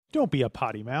Don't be a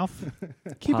potty mouth.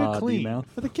 Keep Potty it clean mouth.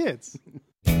 for the kids.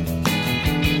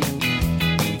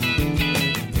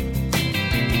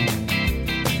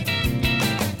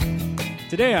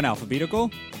 Today on Alphabetical,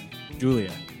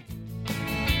 Julia.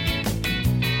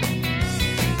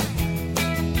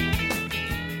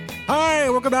 Hi,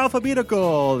 welcome to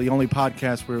Alphabetical, the only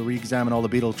podcast where we examine all the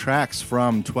Beatle tracks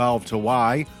from 12 to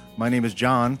Y. My name is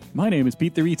John, My name is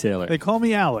Pete the Retailer. They call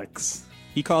me Alex.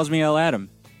 He calls me El Adam.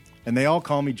 and they all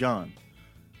call me John.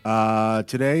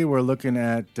 Today we're looking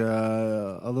at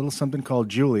a little something called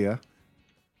Julia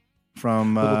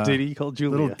from Little ditty called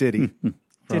Julia. little ditty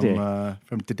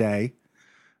from today,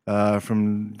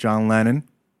 from John Lennon,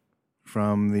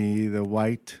 from the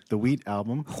Wheat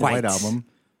album, the White album,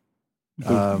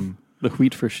 The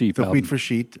Wheat for Sheep the album. Wheat for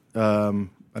Sheet. I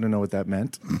don't know what that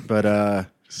meant, but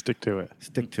Stick to it.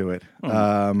 stick to it.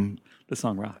 The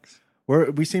song rocks.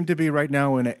 We seem to be right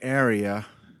now in an area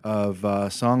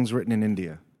of songs written in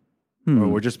India, or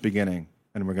we're just beginning,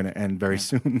 and we're going to end very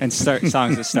soon. And songs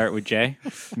that start with J.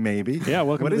 Maybe. Yeah,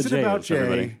 welcome What to is the it about J's, Jay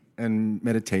everybody. and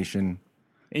meditation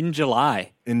In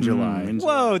July. in July?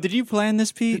 Whoa, did you plan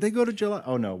this, Pete? Did they go to July?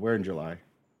 Oh no, we're in July.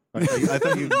 I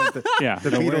thought you meant Yeah,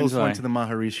 the no, we're in Beatles July. went to the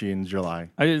Maharishi in July.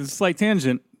 It's a slight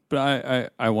tangent,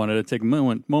 but I wanted to take a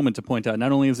moment to point out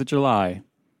not only is it July,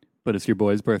 but it's your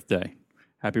boy's birthday.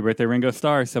 Happy birthday, Ringo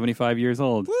Starr, 75 years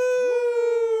old.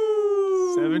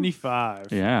 75.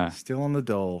 Yeah. Still on the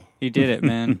dole. You did it,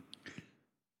 man.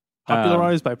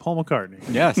 Popularized by Paul McCartney.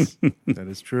 Yes. That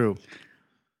is true.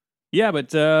 Yeah,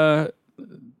 but so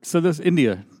this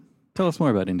India. Tell us more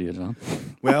about India, John.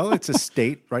 Well, it's a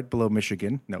state right below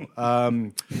Michigan. No.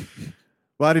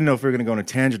 Well, I didn't know if we were going to go on a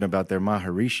tangent about their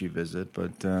Maharishi visit,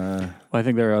 but Well, I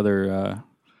think there are other.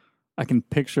 I can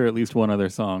picture at least one other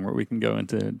song where we can go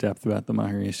into depth about the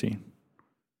Maharishi.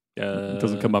 It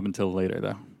doesn't come up until later,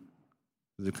 though.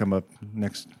 does it come up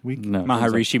next week? No,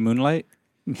 Maharishi Moonlight.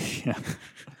 Yeah.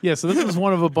 Yeah, so this was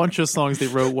one of a bunch of songs they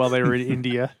wrote while they were in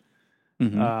India.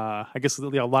 I guess a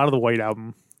lot of the White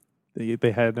Album,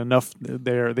 they had enough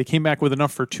there. They came back with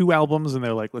enough for 2 albums, and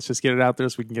they're like, let's just get it out there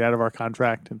so we can get out of our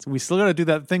contract. And so we still got to do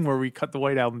that thing where we cut the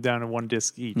White Album down in 1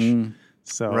 disc each.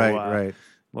 So Right.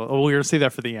 Well, we're going to say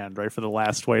that for the end, right? For the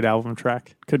last White Album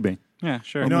track. Could be. Yeah,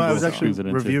 sure. You know, I was We'll actually squeeze it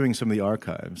into- reviewing some of the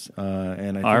archives,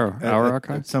 and I Our think,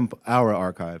 archives? our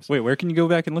archives. Wait, where can you go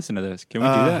back and listen to this? Can we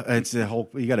do that? It's a whole.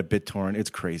 You got a BitTorrent. It's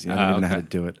crazy. I don't even know how to okay.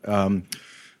 do it.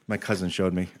 My cousin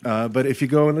showed me. But if you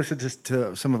go and listen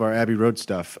to some of our Abbey Road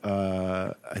stuff,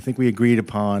 I think we agreed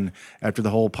upon after the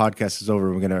whole podcast is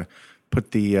over, we're going to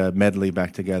put the medley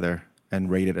back together and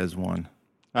rate it as one.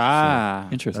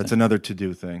 Interesting. That's another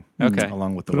to-do thing. Okay.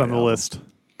 Along with the Put it on White the Album. list.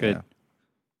 Good. Yeah.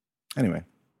 Anyway.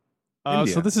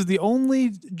 India. So this is the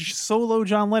only solo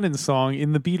John Lennon song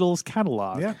in the Beatles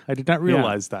catalog. Yeah. I did not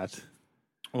realize that.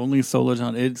 Only solo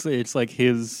John. It's like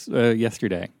his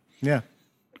Yesterday, Yeah.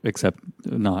 except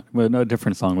not. Well, no, a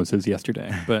different song was his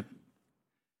Yesterday, but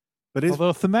But it's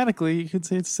Although thematically, you could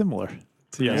say it's similar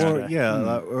to yesterday.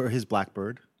 or his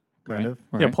Blackbird, kind of.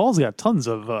 Yeah, Paul's got tons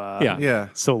of Yeah. Yeah.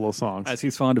 solo songs. as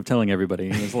he's fond of telling everybody,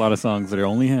 there's a lot of songs that are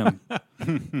only him.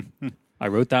 I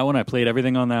wrote that one. I played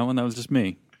everything on that one. That was just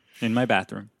me. In my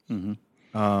bathroom.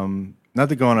 Not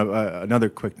to go on another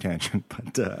quick tangent,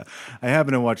 but I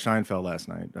happened to watch Seinfeld last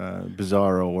night.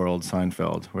 Bizarro World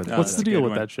Seinfeld. Where they, What's the that's a deal good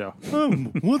with one. that show?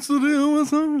 what's the deal with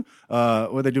them?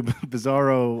 Where they do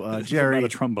Bizarro Jerry. About a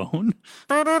trombone.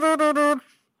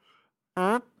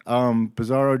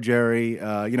 Bizarro Jerry,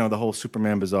 the whole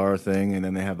Superman Bizarro thing, and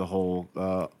then they have the whole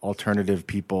alternative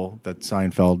people that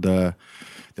Seinfeld,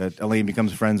 that Elaine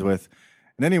becomes friends with.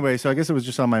 And anyway, so I guess it was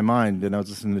just on my mind, and I was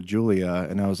listening to Julia,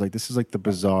 and I was like, this is like the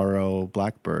Bizarro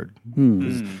Blackbird. If you're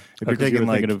Because you were taking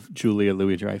like, thinking of Julia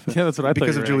Louis-Dreyfus. Yeah, that's what I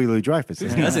because of thought. Julia Louis-Dreyfus. Who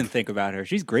doesn't think about her?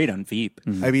 She's great on Veep.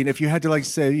 I mean, if you had to like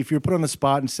say, if you're put on the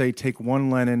spot and say, take one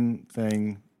Lennon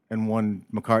thing and one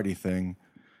McCartney thing,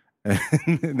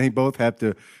 and they both have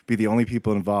to be the only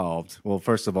people involved. Well,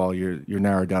 first of all, you're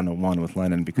narrowed down to one with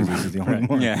Lennon because this is the only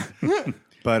one. Yeah.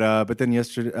 But then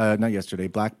not yesterday,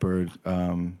 Blackbird.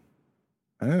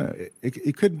 I don't know.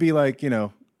 It could be like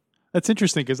That's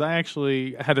interesting because I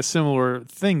actually had a similar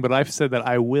thing, but I've said that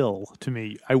I will to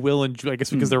me. I will, and I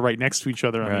guess because they're right next to each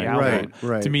other on the album.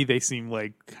 Right. To me, they seem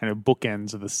like kind of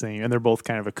bookends of the same, and they're both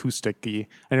kind of acoustic-y.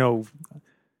 I know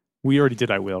we already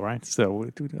did I Will, right? So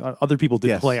other people did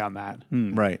Yes. play on that.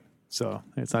 right. So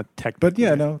it's not technical. But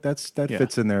yeah, no, that Yeah.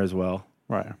 fits in there as well.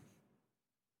 Right.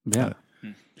 Yeah.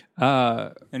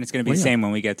 And it's going to be the same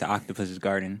when we get to Octopus's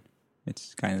Garden.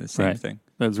 It's kind of the same Right. thing.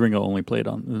 That's Ringo only played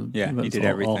on. Yeah, he that's did all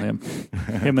everything. him.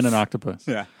 Him and an octopus.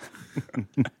 Yeah.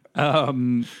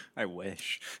 I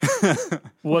wish.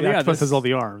 Well, the yeah, octopus this, has all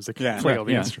the arms. It can Yeah. play all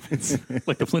the Yeah. instruments.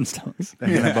 like the Flintstones.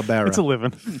 Hanna-Barbera. It's a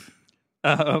living.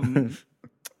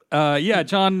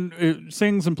 John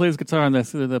sings and plays guitar in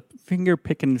this the finger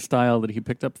picking style that he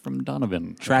picked up from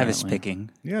Donovan. Travis apparently.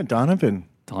 picking. Yeah, Donovan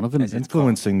Donovan, As it's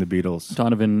influencing the Beatles.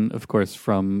 Donovan, of course,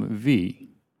 from V.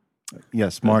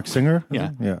 Yes, Mark Singer.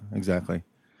 Yeah. Yeah, exactly.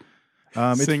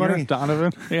 It's Singer, funny.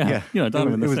 Donovan. Yeah,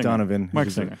 Donovan. It was the singer. Donovan. Mark he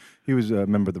was Singer. He was a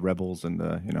member of the Rebels, and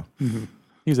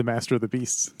He was a master of the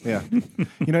beasts. yeah.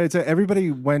 It's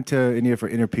everybody went to India for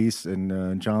Inner Peace,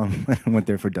 and John went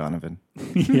there for Donovan.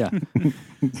 Yeah,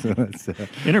 So that's,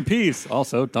 Inner Peace.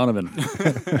 Also, Donovan.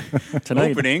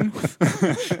 Tonight, Opening.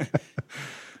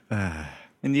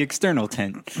 In the external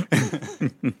tent.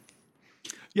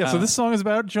 Yeah, so this song is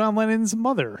about John Lennon's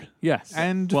mother yes,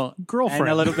 and well, girlfriend. And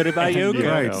a little bit about Yoko.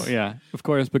 Right. Yeah, of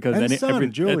course, because And son, at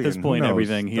this Julian, point, who knows?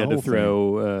 everything he The had to whole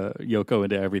throw Yoko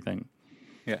into everything.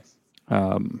 Yes.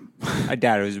 Um, I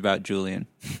doubt it was about Julian.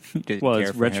 He didn't well, care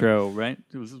it's for him. retro, right?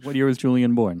 What year was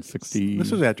Julian born? 60.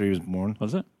 this was after he was born.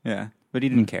 Was it? Yeah. But he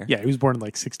didn't care. Yeah, he was born in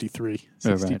like 63, Oh,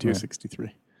 right, 62, right.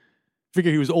 63. Figure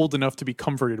he was old enough to be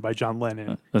comforted by John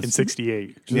Lennon that's- in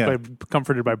 68. Yeah.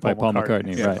 Comforted by By Paul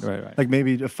McCartney. Yeah. Right. Like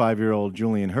maybe a 5-year-old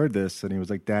Julian heard this, and he was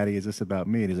like, "Daddy, is this about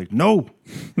me?" And he's like, "No,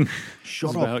 shut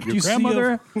up." About Do your you see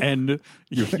grandmother and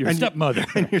your stepmother.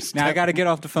 Now I got to get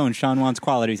off the phone. Sean wants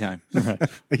quality time.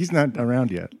 He's not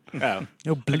around yet. Oh.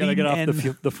 No, I gotta get off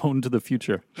the phone to the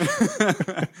future.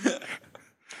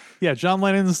 Yeah, John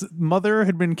Lennon's mother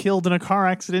had been killed in a car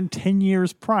accident 10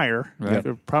 years prior. Right.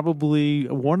 Probably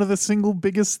one of the single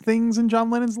biggest things in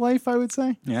John Lennon's life, I would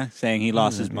say. Yeah, saying he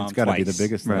lost his mom It's gotta be twice. the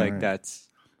biggest thing, Like right. that's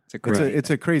it's a It's crazy. it's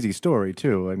a crazy story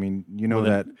too. I mean, Well,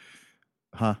 that,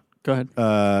 then- Go ahead.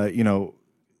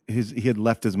 he had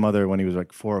left his mother when he was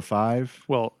like 4 or 5.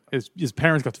 Well, his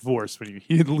parents got divorced, but he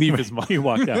didn't leave his mother. He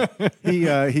walked out.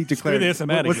 He declared this, I'm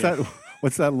outta what's here. that?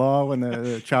 What's that law when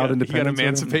the child He got independence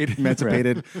emancipated.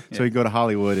 emancipated? So he'd go to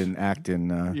Hollywood and act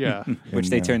in Yeah, which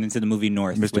they turned into the movie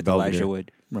North Mr. with Belvedere. Elijah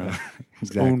Wood. Right.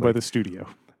 exactly. owned by the studio.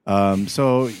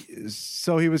 So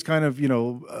he was kind of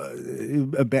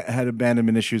had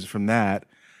abandonment issues from that.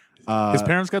 His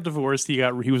parents got divorced. He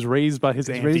was raised by his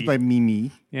He was auntie, raised by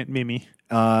Mimi, Aunt Mimi.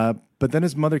 but then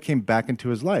his mother came back into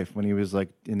his life when he was like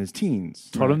in his teens.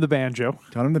 Taught him the banjo.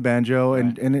 Taught him the banjo,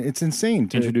 and it's insane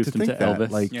to Introduced him think to that. Elvis.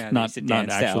 Like, Yeah, they not used to not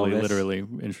dance to actually Elvis. literally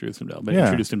introduced him to Elvis, but Yeah.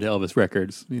 introduced him to Elvis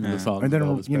records. The songs and then of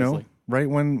Elvis Presley. right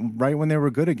when they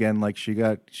were good again, like she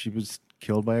was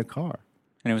killed by a car.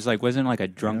 And it was like wasn't it like a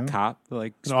drunk cop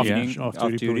like An off- speeding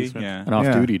off-duty policeman. Yeah. An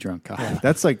off-duty drunk cop.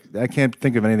 That's like I can't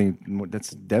think of anything that's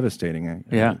devastating.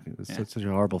 Yeah. It's such a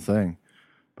horrible thing.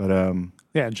 But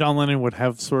Yeah, John Lennon would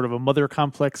have sort of a mother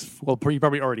complex. Well, he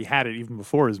probably already had it even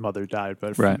before his mother died,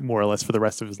 but Right. more or less for the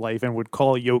rest of his life, and would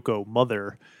call Yoko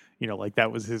mother. Like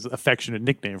that was his affectionate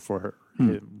nickname for her.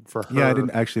 For her, yeah,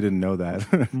 I didn't know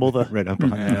that. Mother. Read up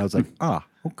on it. I was like,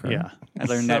 okay. Yeah, I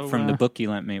learned So, that from the book you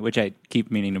lent me, which I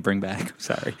keep meaning to bring back.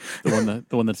 Sorry. The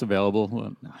one that's available.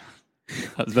 Well, no.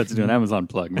 I was about to do an Amazon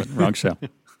plug, but wrong show.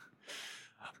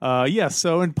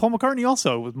 So and Paul McCartney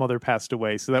also, his mother passed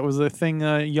away, so that was a thing.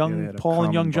 Young they had a Paul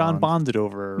and young common John bond. bonded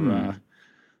over.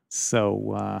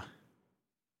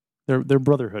 Their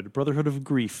brotherhood of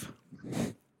grief.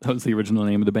 That was the original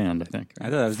name of the band, I think. I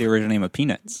thought that was the original name of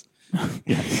Peanuts.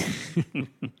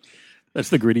 That's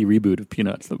the gritty reboot of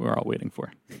Peanuts that we're all waiting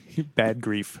for. Bad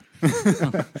grief.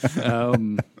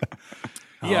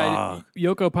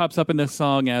 Yoko pops up in this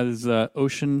song as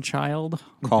Ocean Child.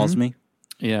 Calls me.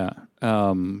 Yeah,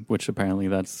 which apparently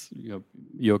that's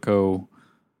Yoko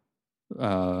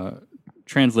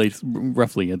translates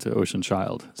roughly into Ocean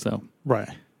Child. So, Right.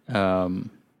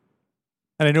 um,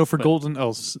 And I know for Golden...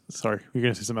 Oh, sorry. You're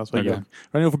going to say something else about Okay. Yoko.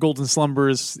 I know for Golden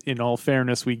Slumbers, in all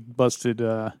fairness, we busted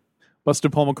Paul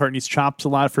McCartney's chops a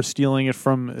lot for stealing it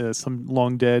from some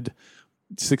long-dead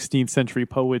 16th century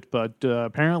poet, but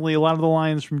apparently a lot of the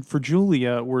lines for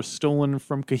Julia were stolen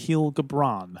from Cahill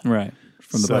Gibran. right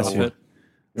from the So- Best Fit,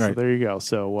 So there you go.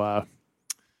 So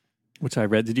which I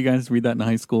read. Did you guys read that in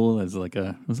high school? As like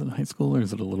was it high school or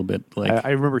is it a little bit like? I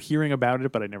remember hearing about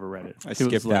it, but I never read it. I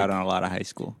skipped like- out on a lot of high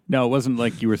school. No, it wasn't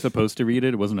like you were supposed to read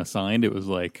it. It wasn't assigned. It was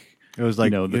like, It was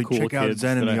like the "Hey, cool check out kids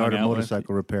Zen and that the I Art of hung out with."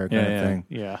 Motorcycle Repair kind Yeah, of yeah. thing.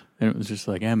 Yeah. and it was just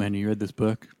like, yeah, man, you read this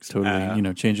book. It's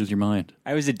totally, changes your mind.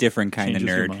 I was a different kind Changes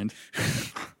of your nerd. mind.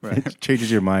 It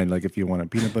changes your mind, like if you want a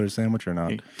peanut butter sandwich or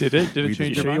not. Did it? Did it Read change You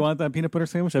your sure you mind? want that peanut butter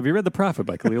sandwich? Have you read The Prophet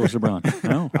by Khalil Gibran?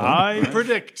 No. I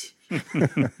predict.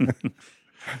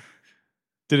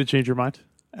 Did it change your mind?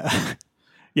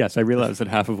 Yes, I realize that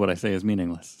half of what I say is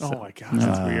meaningless. Oh my God,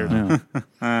 that's weird.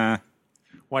 Yeah.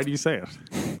 Why do you say it?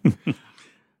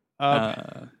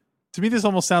 To me, this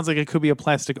almost sounds like it could be a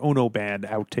Plastic Ono Band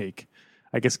outtake.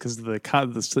 I guess because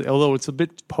although it's a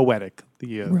bit poetic,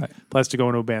 the Plastic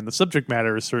Ono Band, the subject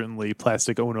matter is certainly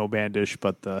Plastic Ono Bandish,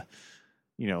 but the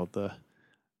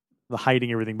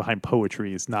hiding everything behind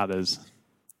poetry is not as.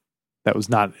 That was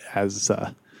not as.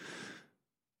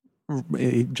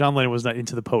 John Lennon was not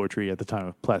into the poetry at the time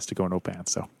of Plastic Ono Band,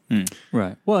 so.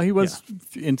 Right. Well, he was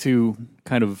into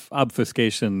kind of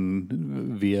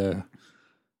obfuscation via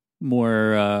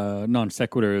more non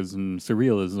sequiturs and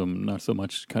surrealism, not so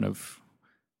much kind of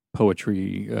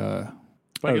poetry.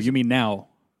 You mean now?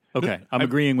 Okay, I'm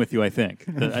agreeing with you. I think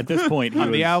at this point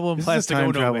on the album Plastic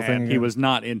Ono Band, he was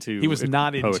not into. He was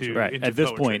not poetry. into right. Into at this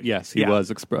poetry. point. Yes, he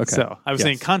was. Okay. So I was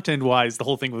saying, content-wise, the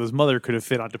whole thing with his mother could have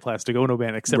fit onto Plastic Ono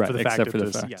Band, except for the fact that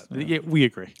this. Yeah, we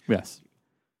agree. Yes.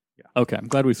 Yeah. Okay, I'm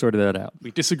glad we sorted that out.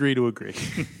 We disagree to agree.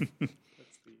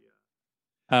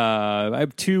 I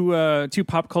have two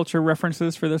pop culture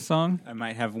references for this song. I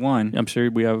might have one. I'm sure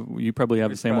you probably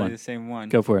have the same one. The same one.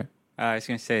 Go for it. I was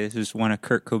going to say this was one of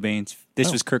Kurt Cobain's.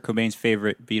 This was Kurt Cobain's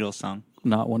favorite Beatles song.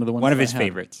 Not one of the ones. One of his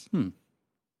favorites.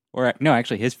 Or no,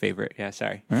 actually his favorite. Yeah,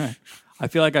 sorry. All right. I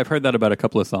feel like I've heard that about a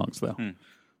couple of songs though.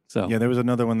 So yeah, there was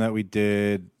another one that we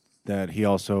did that he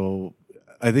also.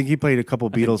 I think he played a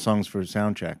couple Beatles songs for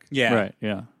soundcheck. Yeah. Right.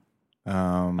 Yeah.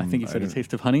 I think he said "A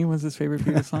Taste of Honey" was his favorite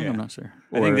Beatles song. I'm not sure.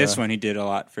 I think this one he did a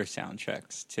lot for sound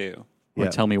checks too. Or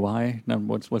Tell Me Why. No,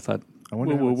 what's that? I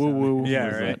wonder how it sounded. Yeah,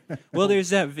 right. Well,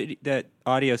 there's that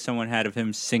audio someone had of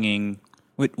him singing.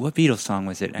 What Beatles song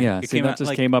was it? Yeah,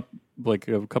 that came up like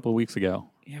a couple of weeks ago.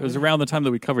 Yeah, it was around the time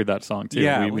that we covered that song too.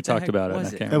 Yeah, we talked about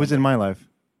it. That was In My Life.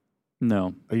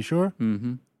 No. Are you sure?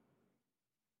 Mm-hmm.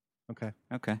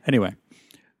 Okay. Anyway,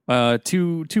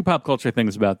 two pop culture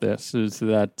things about this is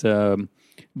that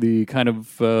the kind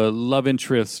of love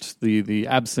interest, the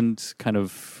absent kind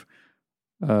of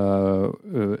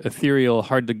ethereal,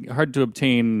 hard to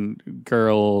obtain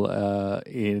girl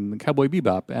in the Cowboy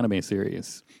Bebop anime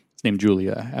series. It's named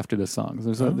Julia after this song.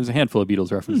 There's a handful of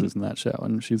Beatles references in that show,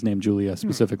 and she's named Julia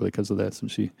specifically because of this.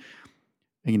 And she,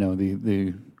 she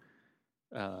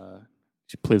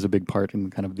plays a big part in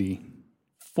kind of the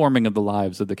forming of the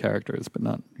lives of the characters, but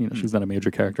not, she's not a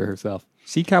major character herself.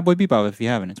 See Cowboy Bebop if you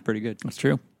haven't; it's pretty good. That's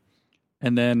true.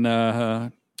 And then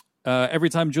every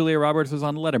time Julia Roberts was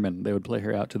on Letterman, they would play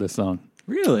her out to this song.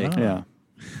 Really? Oh. Yeah.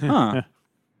 Huh.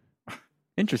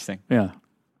 Interesting. Yeah.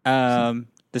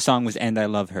 The song was "And I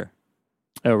Love Her."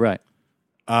 Oh, right.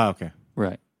 Okay.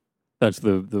 Right. That's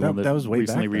the one that was way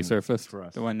recently back then resurfaced for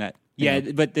us. The one that,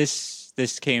 but this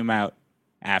came out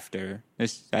after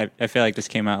this. I feel like this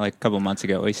came out like a couple months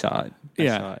ago. We saw it.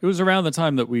 It was around the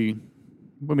time that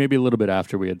maybe a little bit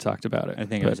after we had talked about it. I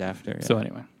think it was after. Yeah. So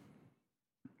anyway.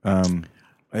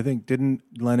 I think didn't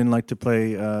Lennon like to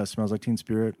play "Smells Like Teen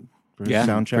Spirit" for his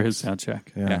sound check? For his sound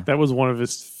check. Yeah. That was one of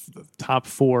his top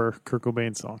 4 Kurt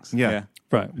Cobain songs. Yeah.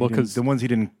 Right. Well, because the ones he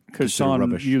didn't because consider Sean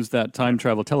rubbish. used that time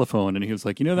travel telephone, and he was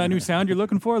like, that new sound you're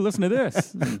looking for? Listen to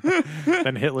this.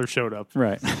 Then Hitler showed up.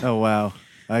 Right. Oh wow.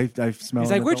 I smell.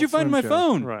 He's like, "Where'd you find my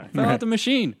phone?" Right. Fell out the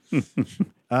machine.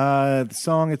 The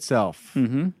song itself.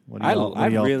 Mm-hmm. I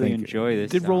really enjoy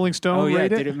this. Did song. Rolling Stone Oh yeah,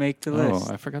 rate it? did it make the list?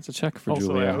 Oh, I forgot to check for Also,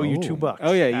 Julia. I owe you $2.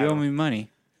 Oh yeah, you owe me money.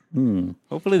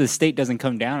 Hopefully the state doesn't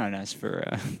come down on us for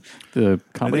The I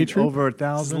comedy think troupe? over It's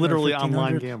 1,000. literally or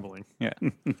online 1,500. gambling. yeah.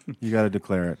 You got to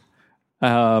declare it.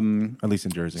 At least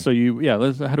in Jersey. So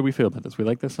how do we feel about this? We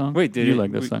like this song? Wait, did you it-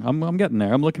 like this we- song? I'm getting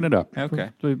there. I'm looking it up.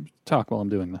 Okay. Talk while I'm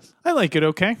doing this. I like it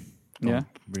okay. Yeah.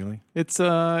 Really? It's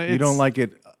You don't like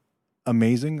it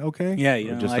amazing? Okay. Yeah, you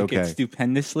Or don't just like okay? it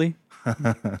stupendously.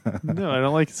 No, I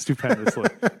don't like it stupendously.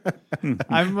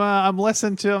 I'm less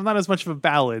into. I'm not as much of a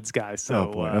ballads guy. So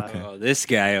Oh, boy, okay. Oh, this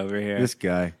guy over here. This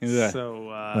guy. So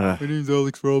My name's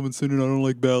Alex Robinson, and I don't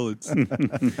like ballads. You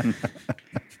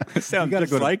got to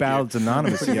go to Ballads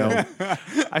Anonymous, yo.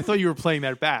 I thought you were playing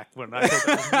that back when I thought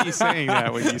that was me saying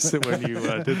that when you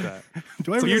did that.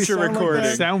 Do I really Future sound like recording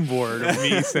that? soundboard of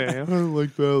me saying I don't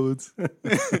like ballads. All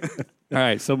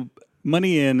right. So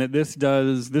Money In, this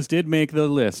did make the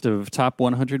list of top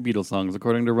 100 Beatles songs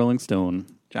according to Rolling Stone.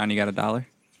 Johnny got $1.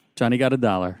 Johnny got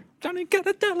 $1. Johnny got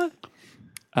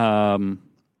 $1.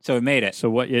 So it made it.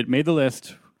 So it made the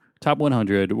list, top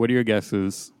 100. What are your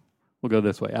guesses? We'll go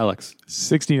this way. Alex,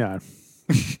 69.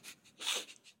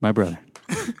 my brother.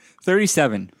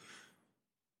 37.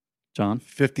 John,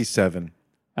 57.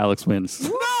 Alex wins.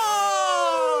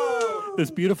 This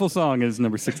beautiful song is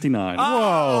number 69.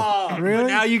 Whoa. But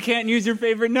now you can't use your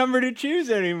favorite number to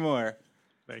choose anymore.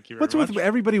 Thank you very What's much. with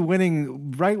everybody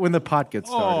winning right when the pot gets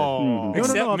started? Oh.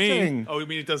 Except I'm me. saying. Oh, you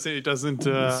mean it doesn't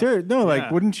Serious? No, like,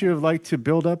 yeah. wouldn't you have liked to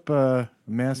build up a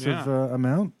massive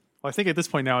amount? Well, I think at this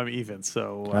point now I'm even.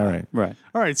 So All right. Right.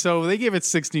 all right. So they gave it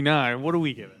 69. What do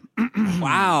we give it?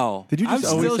 Wow. Did you just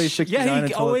I'm always still say sh- 69 yeah, he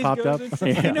until it always popped goes up? with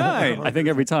 69. I think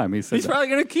every time he says He's probably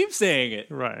going to keep saying it.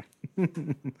 Right.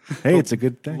 Hey, it's a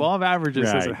good thing. Law of averages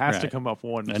says it Right, has to right. come up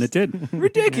once. and it did.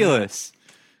 Ridiculous.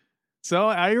 So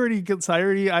I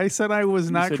said I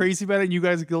was not said- crazy about it, and you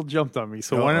guys still jumped on me.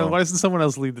 So why doesn't someone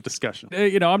else lead the discussion?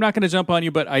 I'm not going to jump on you,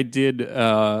 but I do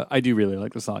really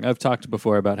like the song. I've talked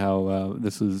before about how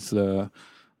this is, the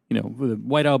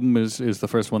White Album is the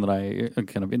first one that I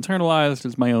kind of internalized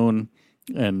as my own,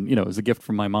 and it was a gift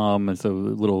from my mom. And so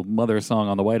the little mother song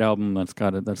on the White Album that's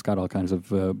got all kinds of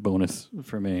bonus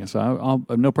for me. So I'll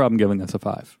have no problem giving this a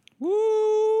 5.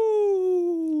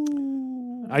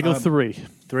 I go 3.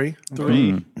 3?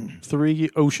 3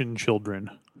 ocean children.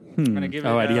 I'm going to give it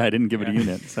I didn't give it a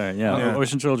unit. Sorry, yeah.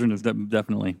 Ocean Children is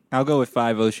definitely. I'll go with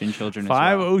 5 Ocean Children.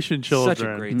 5 as well. ocean children. Such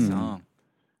a great song.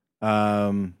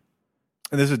 And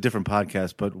this is a different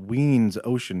podcast, but Ween's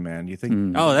Ocean Man. You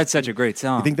think Oh, that's such a great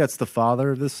song. you think that's the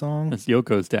father of this song? That's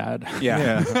Yoko's dad.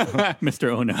 yeah. Mr.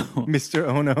 Ono. Mr.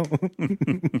 Ono.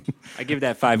 I give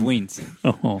that 5 Weens.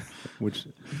 Oh, Which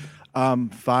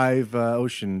 5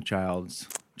 Ocean Children.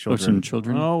 Ocean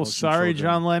Children. Oh, sorry,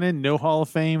 children. John Lennon. No Hall of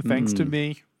Fame, thanks to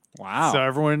me. Wow. So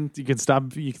everyone, you can stop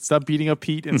beating up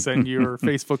Pete and send your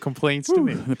Facebook complaints to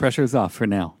me. The pressure is off for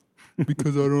now.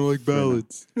 Because I don't like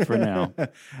ballads. For now.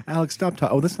 Alex, stop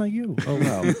talking. Oh, that's not you. Oh,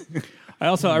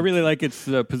 wow. I really like its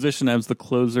position as the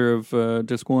closer of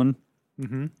disc 1.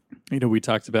 Mm-hmm. We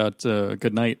talked about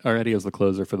Good Night already as the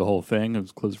closer for the whole thing. It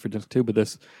was closer for disc 2, but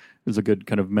this is a good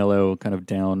kind of mellow, kind of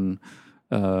down.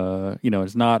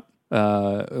 It's not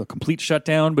a complete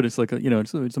shutdown, but it's like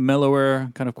it's a mellower,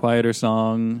 kind of quieter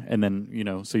song. And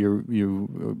then so you're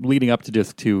leading up to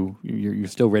disc 2, you're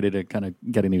still ready to kind of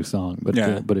get a new song.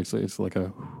 But but it's like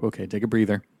okay, take a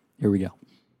breather. Here we go.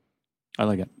 I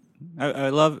like it. I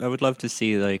would love to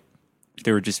see, like, if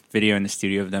there were just video in the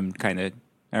studio of them kind of,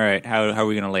 all right, how are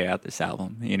we going to lay out this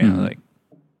album? Like,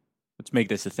 let's make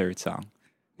this a third song.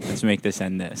 Let's make this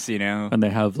end this, And they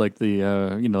have like the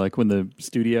like when the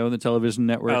studio, the television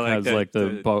network has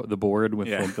the board with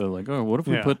what if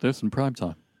we put this in prime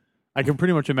time? I can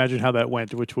pretty much imagine how that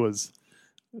went, which was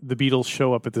the Beatles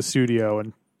show up at the studio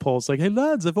and Paul's like, "Hey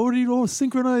lads, I've already all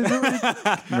synchronized,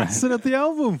 set up the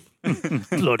album."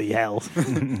 Bloody hell!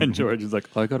 And George is like,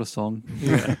 "I got a song."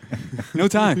 No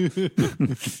time.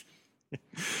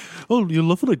 Oh, you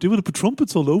love what I do with the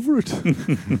trumpets all over it.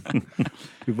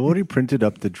 We've already printed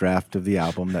up the draft of the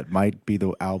album that might be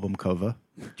the album cover.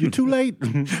 You're too late.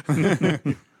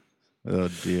 Oh,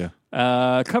 dear.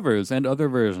 Covers and other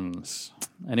versions.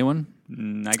 Anyone?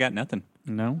 I got nothing.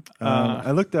 No?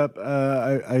 I looked up,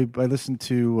 I listened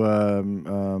to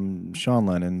Sean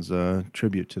Lennon's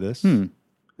tribute to this. This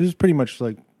is pretty much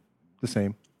like the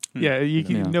same. Yeah,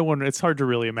 no one. It's hard to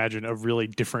really imagine a really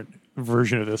different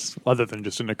version of this, other than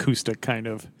just an acoustic kind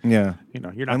of. Yeah, you're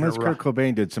not. Unless gonna Kurt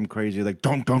Cobain did some crazy like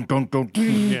dun dun dun dun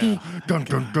Yeah. dun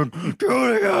dun dun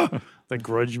dun. The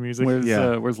grudge music. Where's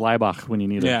Leibach when you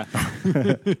need it? Yeah.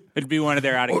 It'd be one of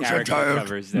their out of character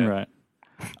covers. There.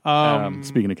 Right.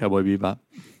 Speaking of Cowboy Bebop.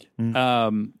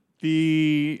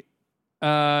 The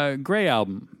Grey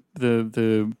album,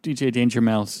 the DJ Danger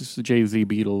Mouse, Jay-Z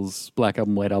Beatles, Black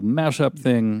Album, White Album mashup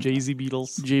thing. Jay-Z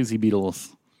Beatles.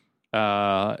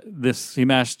 He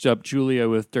mashed up Julia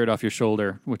with Dirt Off Your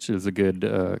Shoulder, which is a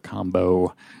good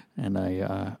combo, and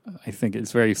I think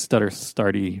it's very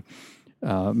starty.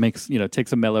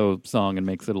 Takes a mellow song and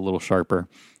makes it a little sharper.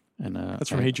 And That's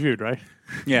from Hey Jude, right?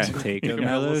 Yeah. Take a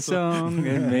mellow song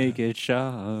and make it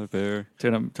sharper.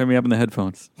 Turn me up in the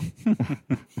headphones.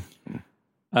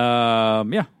 I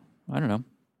don't know.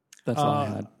 That's all I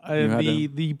had.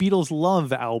 The Beatles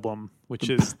Love album, which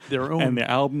is their own. And the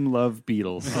album Love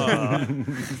Beatles.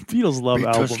 Beatles Love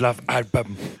album. Love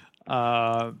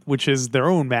album. Which is their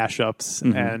own mashups,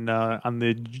 and on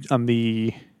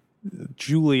the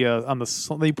Julia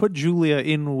they put Julia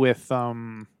in with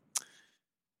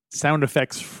sound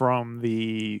effects from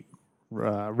the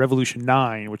Revolution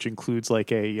 9, which includes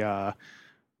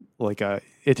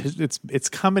it's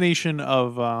combination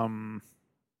of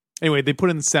anyway, they put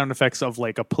in sound effects of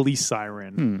like a police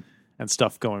siren and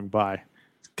stuff going by,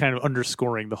 kind of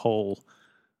underscoring the whole.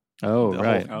 Oh,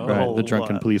 right. The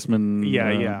drunken policeman.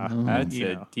 Yeah. That's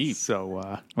deep.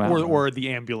 So, Wow. or the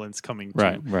ambulance coming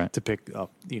to pick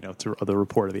up, to the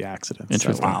report of the accident.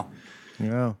 Interesting. So, Wow.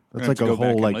 Yeah, that's have like to a go back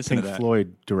whole and like listen to Pink that.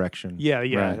 Floyd direction. yeah,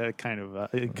 Right. that kind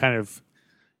of,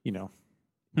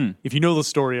 If you know the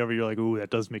story of it, you're like, ooh, that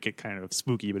does make it kind of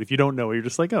spooky. But if you don't know it, you're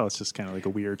just like, oh, it's just kind of like a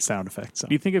weird sound effect. So.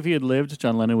 Do you think if he had lived,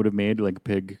 John Lennon would have made like a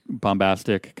big,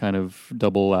 bombastic kind of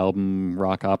double album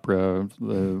rock opera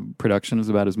productions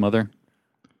about his mother?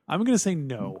 I'm going to say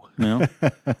no. No?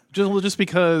 just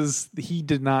because he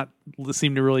did not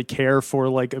seem to really care for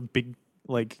like a big,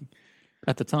 like...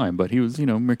 At the time, but he was,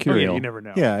 mercurial. Oh, yeah, you never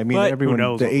know. Yeah, I mean, But everyone. who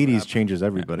knows The what will 80s happen. changes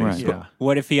everybody. Right. So. Yeah.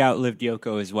 What if he outlived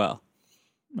Yoko as well?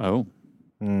 Oh.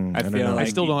 I don't feel know. like I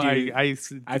still don't... you-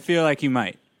 I feel like you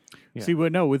might. Yeah. See,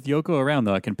 but no, with Yoko around,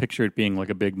 though, I can picture it being like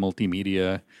a big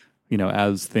multimedia,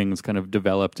 as things kind of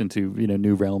developed into,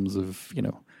 new realms of,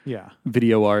 Yeah.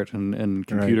 video art and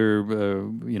computer,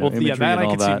 imagery that and I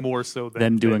all could that. see more so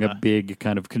Than doing than, a big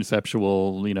kind of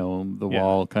conceptual, the Yeah.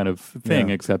 wall kind of thing,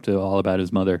 Yeah. except all about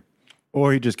his mother.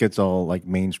 Or he just gets all like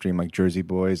mainstream, like Jersey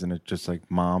Boys, and it's just like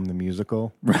Mom the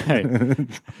musical. Right.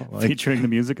 Like- Featuring the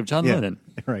music of John Yeah. Lennon.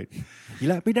 Right. You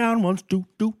let me down once, do,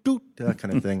 that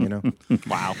kind of thing,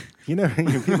 Wow.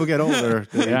 People get older,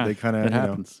 they kind of, it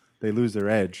happens. they lose their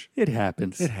edge. It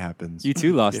happens. It happens. You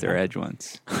too lost their edge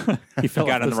once. He fell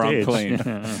got off on the wrong stage.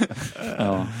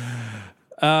 Oh.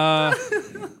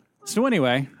 So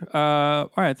anyway, all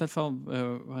right, that's all.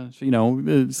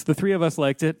 It's the three of us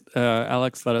liked it.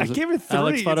 Alex thought it I was. gave it 3.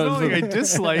 Alex It's thought it not was. like I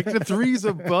disliked it. 3's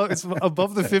above. It's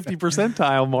above the 50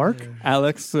 percentile mark.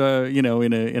 Alex, in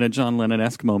a John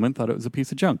Lennon-esque moment, thought it was a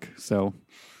piece of junk. So,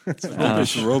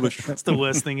 Rubbish. That's the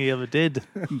worst thing he ever did.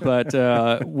 but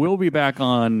we'll be back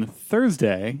on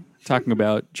Thursday talking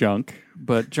about junk,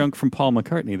 but junk from Paul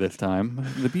McCartney this time.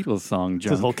 The Beatles song It's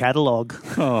his whole "Junk." catalog.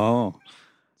 Oh.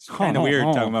 Kind of weird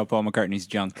talking about Paul McCartney's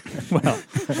junk.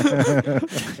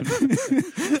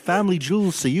 Family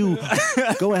jewels to you.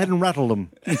 Go ahead and rattle them.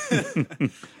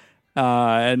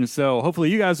 And so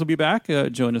hopefully you guys will be back.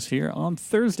 Join us here on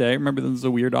Thursday. Remember, this is a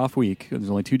weird off week.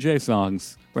 There's only 2 J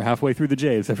songs. We're halfway through the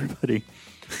J's, everybody.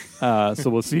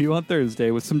 So we'll see you on Thursday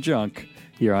with some junk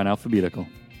here on Alphabetical.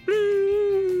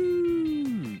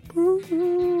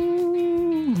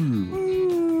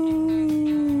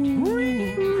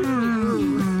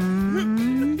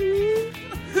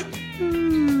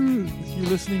 You're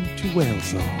listening to Whale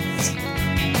Songs.